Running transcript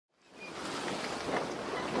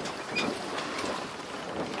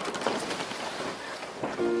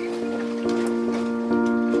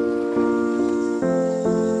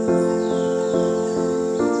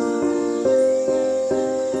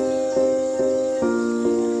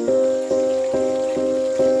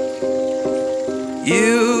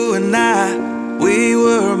You and I, we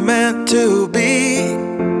were meant to be.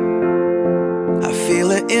 I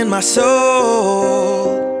feel it in my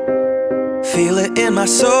soul, feel it in my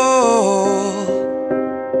soul.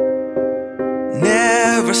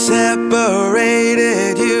 Never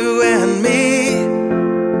separated, you and me.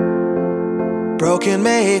 Broken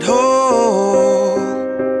made whole,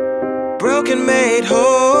 broken made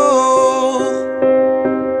whole.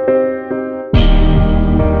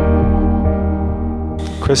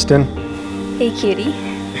 Kristen. Hey, cutie.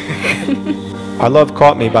 Our love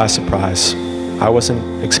caught me by surprise. I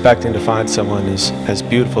wasn't expecting to find someone as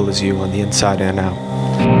beautiful as you on the inside and out.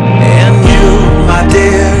 And you, my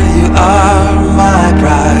dear, you are my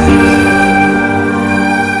prize.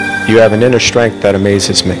 You have an inner strength that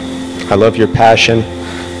amazes me. I love your passion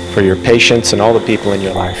for your patience and all the people in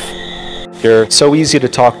your life. You're so easy to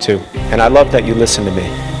talk to, and I love that you listen to me,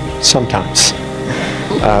 sometimes.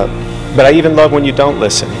 But I even love when you don't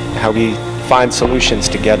listen, how we find solutions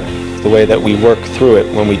together, the way that we work through it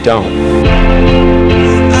when we don't.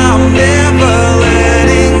 I'm never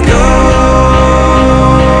letting go.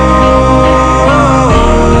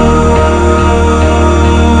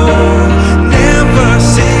 Never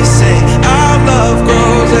ceasing, our love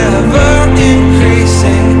grows ever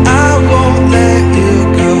increasing. I won't let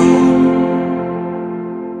you go.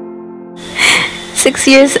 6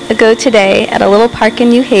 years ago today, at a little park in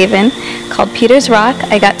New Haven called Peter's Rock,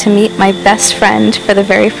 I got to meet my best friend for the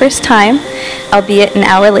very first time, albeit an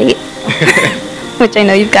hour late, which I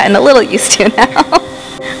know you've gotten a little used to now.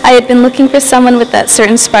 I had been looking for someone with that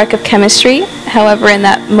certain spark of chemistry. However, in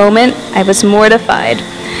that moment, I was mortified.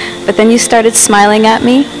 But then you started smiling at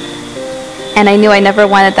me, and I knew I never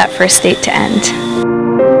wanted that first date to end.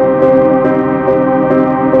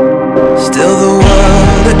 Still the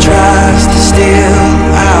world that tries to steal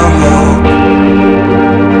our hope,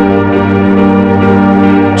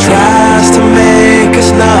 tries to make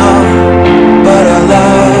us numb, but our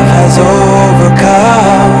love has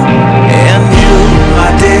overcome. And you,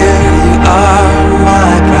 my dear, you are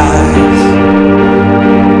my prize.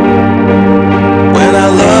 When I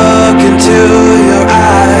look into your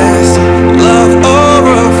eyes, love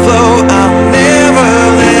overflow, I'm never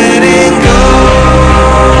letting go.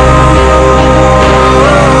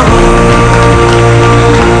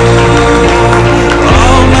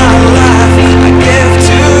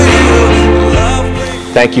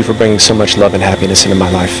 Thank you for bringing so much love and happiness into my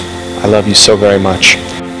life. I love you so very much.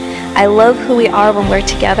 I love who we are when we're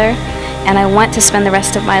together, and I want to spend the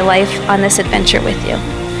rest of my life on this adventure with you.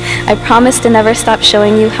 I promise to never stop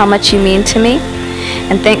showing you how much you mean to me,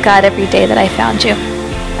 and thank God every day that I found you.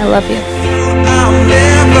 I love you. I'm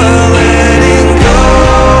never letting go.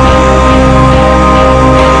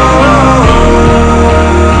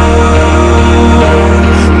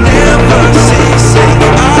 Never ceasing,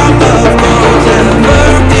 our love grows ever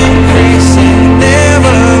increasing.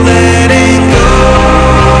 Never letting go.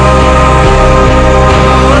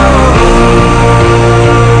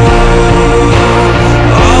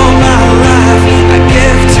 All my life I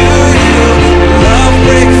give to you. Love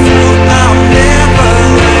breakthrough, I'm never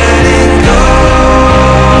letting go.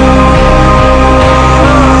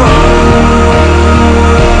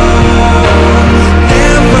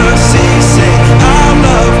 Never ceasing, our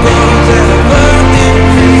love grows ever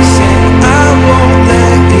increasing. I won't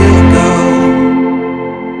let you go.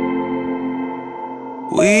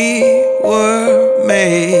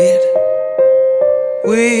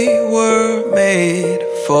 We were made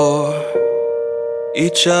for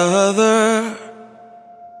each other.